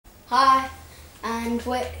Hi, and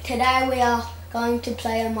today we are going to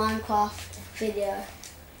play a Minecraft video.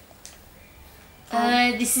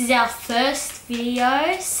 This is our first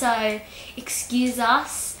video, so excuse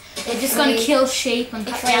us. We're just going to kill sheep and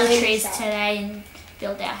cut down trees today and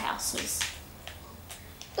build our houses.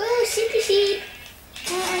 Oh, sheepy sheep!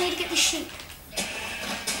 Oh, I need to get the sheep.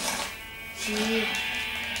 Sheep.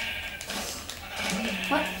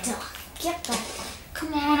 What the? Get back.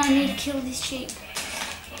 Come on, I need to kill this sheep.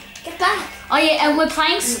 Get back. Oh yeah, and we're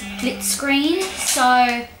playing split screen, so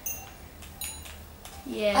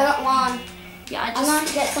yeah. I got one. Yeah, I'm going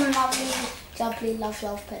to get some lovely love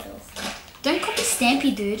petals. Don't copy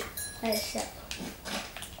Stampy, dude. Oh shit.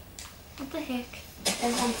 What the heck?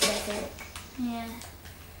 Everyone's so good. Yeah.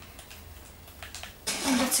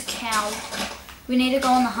 Oh, that's a cow. We need to go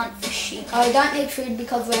on the hunt for sheep. Oh, we don't need food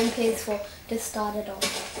because we're in PS4 to start it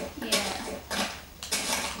off. Yeah.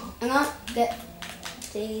 I'm going to get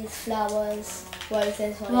these flowers,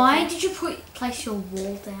 roses. Why did you place your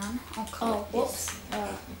wall down? Oh, whoops.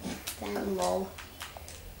 Damn. Lol.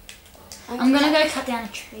 I'm gonna go cut down a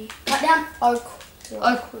tree. Cut down oak.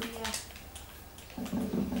 Oak wood, yeah.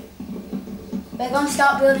 We're gonna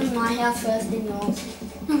start building my house first in yours.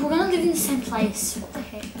 No, we're gonna live in the same place. What the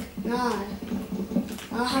heck? No.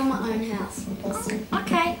 I'll have my own house. Awesome.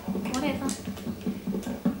 Okay, whatever.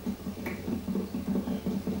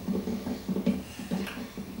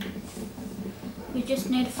 We just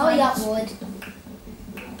need to find... Oh, yeah, wood.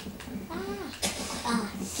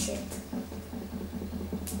 Ah, shit.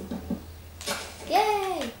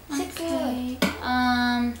 Yay! 6 wood.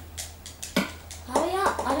 Hurry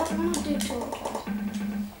up. I don't want to do torture.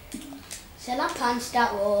 Shall I punch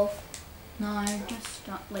that wolf? No, just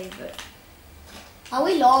don't leave it. Are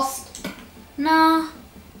we lost? Nah.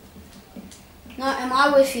 No, am I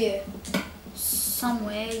with you?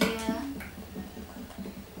 Somewhere, yeah.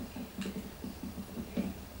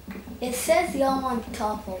 It says you're on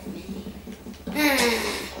top of me.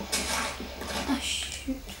 Oh,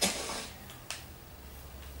 shoot.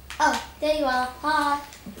 Oh, there you are. Hi.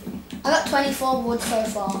 I got 24 wood so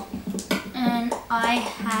far. And I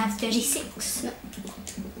have 36. No.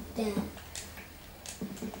 Damn.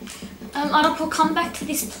 I'll come back to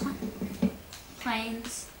this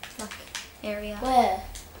plains area. Where?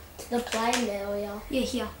 To the plain area? Yeah,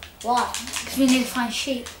 here. Why? Because we need to find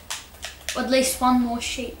sheep. Or at least one more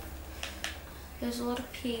sheep. There's a lot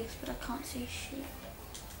of pigs, but I can't see sheep.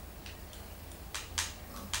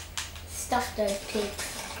 Stuff those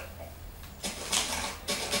pigs.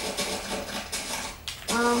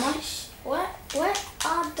 Where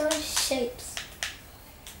are those shapes?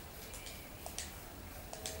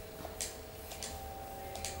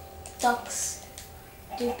 Ducks.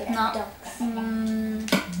 Stupid No. ducks.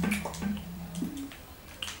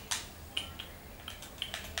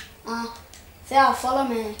 Sarah, follow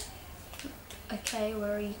me. Okay,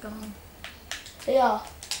 where are you going? Here.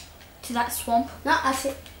 To that swamp? No, I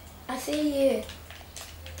see you.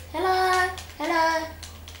 Hello, hello.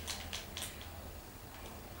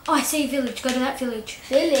 Oh, I see a village. Go to that village.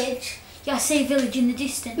 Village? Yeah, I see a village in the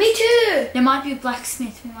distance. Me too. There might be a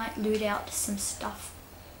blacksmith. We might loot out some stuff.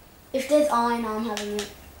 If there's iron, I'm having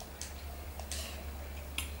it.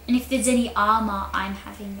 And if there's any armor, I'm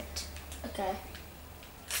having it. Okay.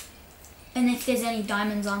 And if there's any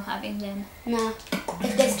diamonds, I'm having them. No.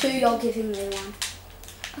 If there's two, you're giving me one.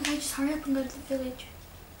 Okay, just hurry up and go to the village.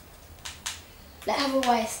 Let's have a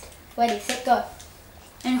waste. Ready, set, go.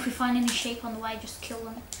 And if we find any sheep on the way, just kill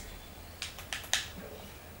them.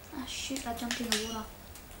 Ah, shoot, I jumped in the water.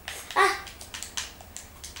 Ah!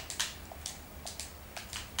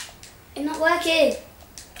 It's not working.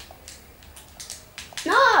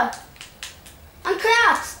 No! I'm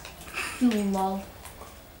crouched. Lol.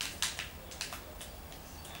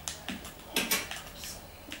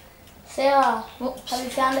 Sarah, Whoops. have you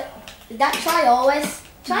found it? Is that try always?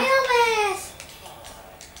 Try always!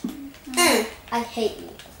 I hate you.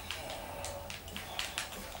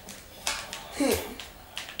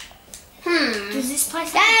 Does this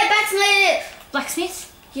place Hey, have blacksmith!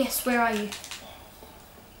 blacksmith? Yes, where are you?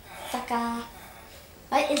 Sucker.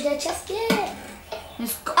 Wait, is there a chest yet?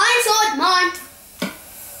 There's Iron sword, mine!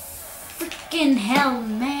 freaking hell,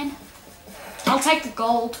 man. I'll take the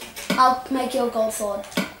gold. I'll make you a gold sword.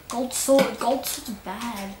 Gold sword's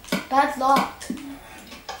bad. Bad luck.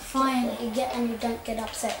 Fine. You get and you don't get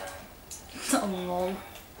upset. Oh, lol.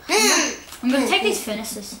 I'm gonna take these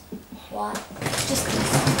furnaces. Why? Just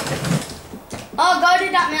 'cause. Oh, go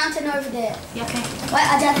to that mountain over there. Yeah, okay. Wait,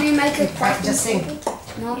 I definitely make a practicing.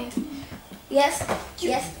 No. Yeah. Yes,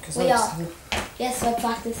 yes, we are. Yes, we're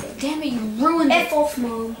practicing. Damn it, you ruined it. F off,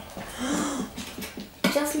 Mom.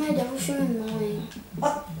 Just just made everything annoying.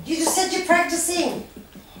 What? You just said you're practicing.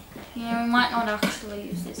 Yeah, we might not actually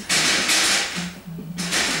use this.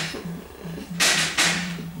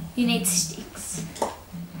 You need sticks.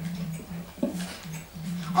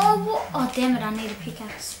 Oh, what? Oh, damn it, I need a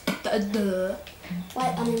pickaxe. Duh.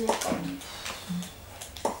 Wait, I need a gold.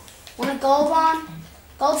 Want a gold one?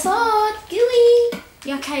 Gold sword, gooey.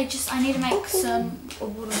 Yeah, okay, just I need to make some a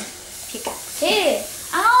wooden pickaxe. Here.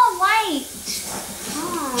 Oh, wait.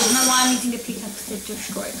 Oh. I don't know why I'm using a pickaxe to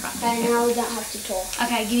destroy crap. Okay, now we don't have to talk.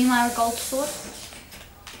 Okay, give me my gold sword.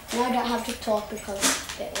 Now I don't have to talk because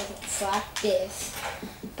it wasn't practice.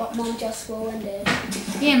 But Mom just ruined it.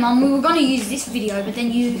 Yeah, Mum, we were going to use this video, but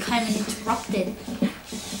then you came and interrupted.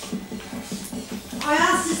 I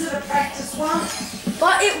asked, is it a practice one?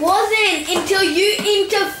 But it wasn't until you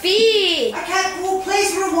interfered. Okay, well,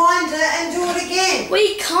 please rewind it and do it again.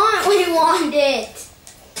 We can't rewind it.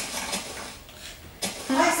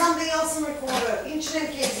 Play something else and record it.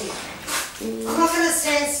 Internet gets it. I'm not going to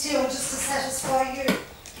stand still just to satisfy you.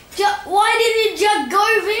 Why did you just go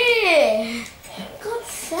there? God's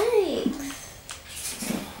sake.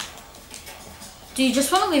 Do you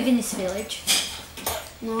just want to live in this village?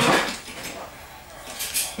 No.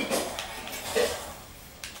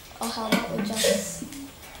 Or how about we just...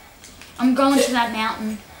 I'm going to that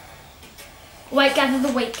mountain. Wait, gather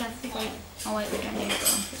the wheat, gather the wheat. Oh wait, we don't need to go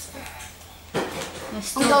on this way. No,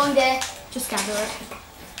 still, I'm going there. just gather it.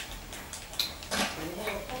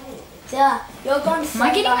 Yeah, you're going to say Am I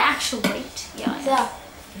getting that. the actual wheat? Yeah, I am. Yeah,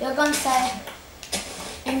 you're going to say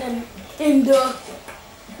in the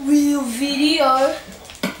real video,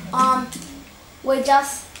 we're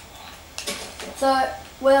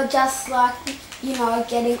just like, you know,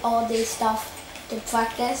 getting all this stuff to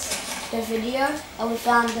practice the video, and we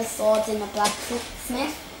found the swords in the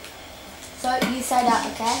blacksmith. So you say that,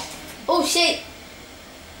 okay? Oh shit!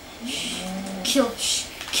 Kill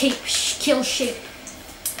sheep.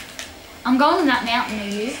 I'm going to that mountain, are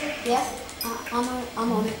you? Yeah,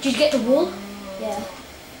 I'm on it. Did you get the wool? Yeah.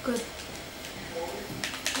 Good.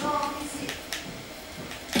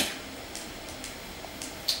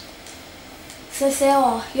 So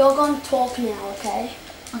Sarah, you're going to talk now, okay?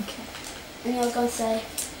 Okay. And you're going to say,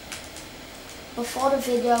 before the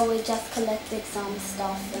video we just collected some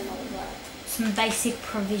stuff and all that Some basic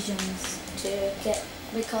provisions. to get,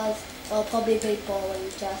 because there'll probably be boring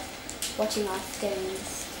just watching us getting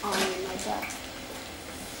this iron like that.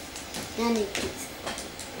 And you please.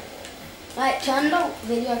 Right, turn the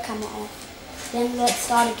video camera off. Then let's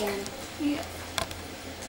start again. Yeah.